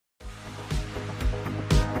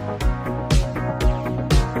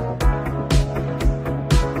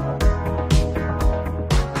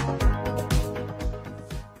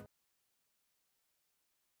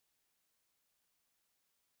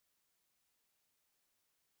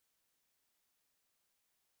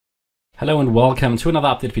Hello and welcome to another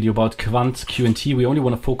update video about Quant QNT. We only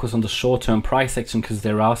want to focus on the short-term price action because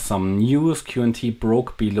there are some news. QNT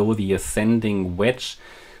broke below the ascending wedge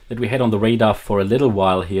that we had on the radar for a little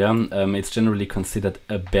while here. It's generally considered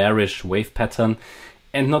a bearish wave pattern.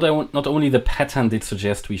 And not only the pattern did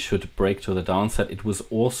suggest we should break to the downside, it was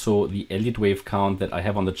also the elite wave count that I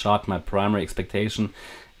have on the chart, my primary expectation.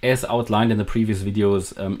 As outlined in the previous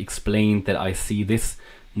videos, explained that I see this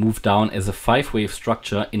move down as a 5-wave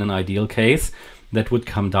structure in an ideal case that would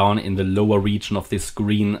come down in the lower region of this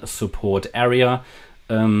green support area,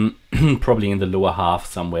 probably in the lower half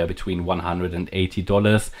somewhere between $100 and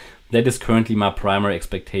 $80. That is currently my primary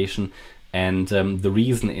expectation, and the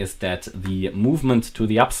reason is that the movement to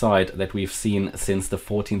the upside that we've seen since the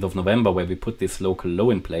 14th of November, where we put this local low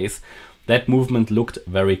in place, that movement looked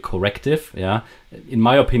very corrective. Yeah, in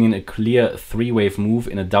my opinion, a clear 3-wave move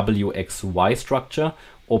in a WXY structure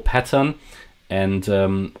or pattern, and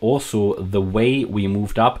also the way we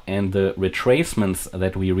moved up and the retracements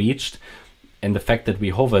that we reached and the fact that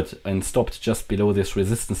we hovered and stopped just below this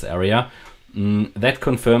resistance area, that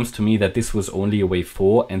confirms to me that this was only a wave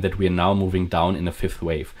 4 and that we are now moving down in a 5th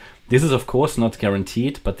wave. This is of course not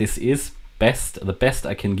guaranteed, but this is the best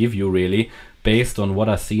I can give you really based on what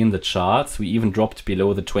I see in the charts. We even dropped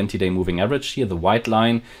below the 20-day moving average here, the white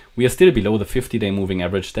line. We are still below the 50-day moving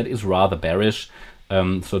average. That is rather bearish.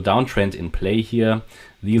 So downtrend in play here.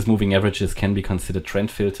 These moving averages can be considered trend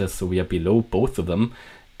filters, so we are below both of them.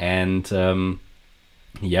 And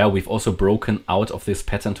yeah, we've also broken out of this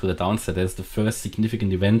pattern to the downside. There's the first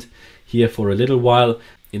significant event here for a little while.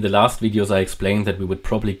 In the last videos, I explained that we would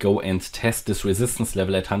probably go and test this resistance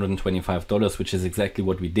level at $125, which is exactly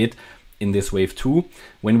what we did in this wave 2.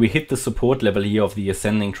 When we hit the support level here of the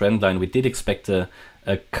ascending trend line, we did expect a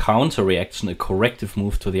counter reaction, a corrective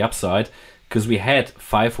move to the upside, because we had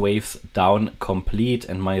 5 waves down complete,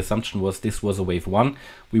 and my assumption was this was a wave 1.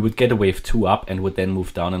 We would get a wave 2 up and would then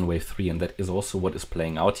move down in wave 3, and that is also what is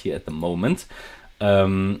playing out here at the moment.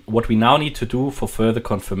 What we now need to do for further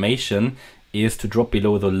confirmation is to drop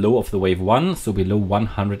below the low of the wave 1, so below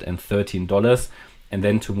 $113, and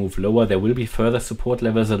then to move lower. There will be further support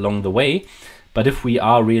levels along the way, but if we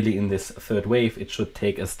are really in this 3rd wave, it should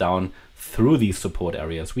take us down through these support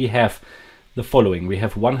areas. We have the following. We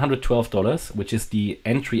have $112, which is the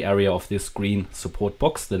entry area of this green support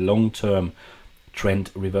box, the long-term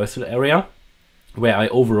trend reversal area, where I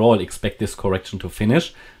overall expect this correction to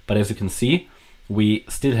finish. But as you can see, we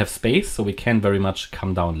still have space, so we can very much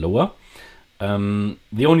come down lower.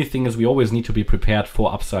 The only thing is we always need to be prepared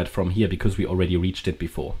for upside from here because we already reached it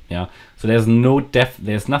before. Yeah, so there's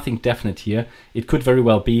nothing definite here. It could very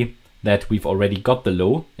well be that we've already got the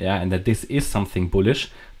low, yeah, and that this is something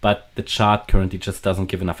bullish, but the chart currently just doesn't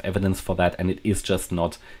give enough evidence for that, and it is just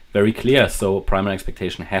not very clear. So primary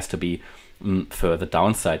expectation has to be further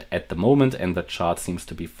downside at the moment, and the chart seems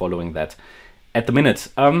to be following that at the minute.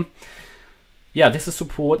 Yeah, this is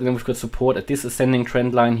support, and then we've got support at this ascending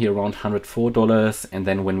trend line here around $104, and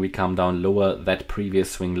then when we come down lower, that previous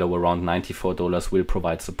swing low around $94 will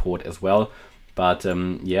provide support as well. But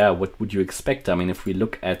yeah, what would you expect? I mean, if we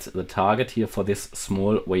look at the target here for this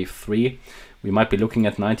small wave 3, we might be looking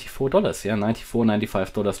at $94, yeah, $94,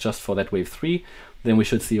 $95 just for that wave 3. Then we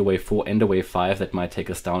should see a wave 4 and a wave 5 that might take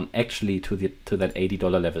us down actually to that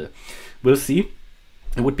 $80 level. We'll see.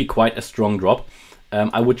 It would be quite a strong drop.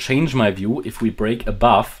 I would change my view if we break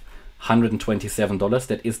above $127.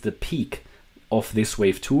 That is the peak of this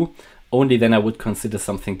wave 2. Only then I would consider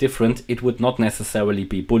something different. It would not necessarily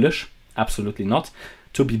be bullish. Absolutely not.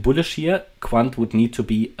 To be bullish here, Quant would need to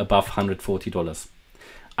be above $140.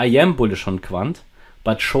 I am bullish on Quant,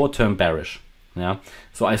 but short-term bearish. Yeah,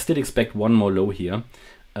 so I still expect one more low here.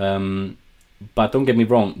 But don't get me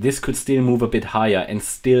wrong, this could still move a bit higher and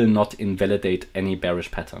still not invalidate any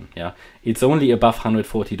bearish pattern. Yeah, it's only above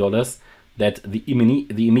 $140 that the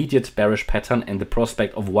immediate bearish pattern and the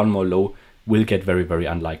prospect of one more low will get very, very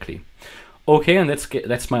unlikely. Okay, and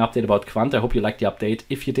that's my update about Quant. I hope you liked the update.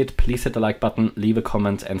 If you did, please hit the like button, leave a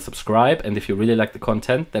comment and subscribe. And if you really like the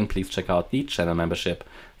content, then please check out the channel membership.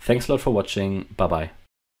 Thanks a lot for watching. Bye-bye.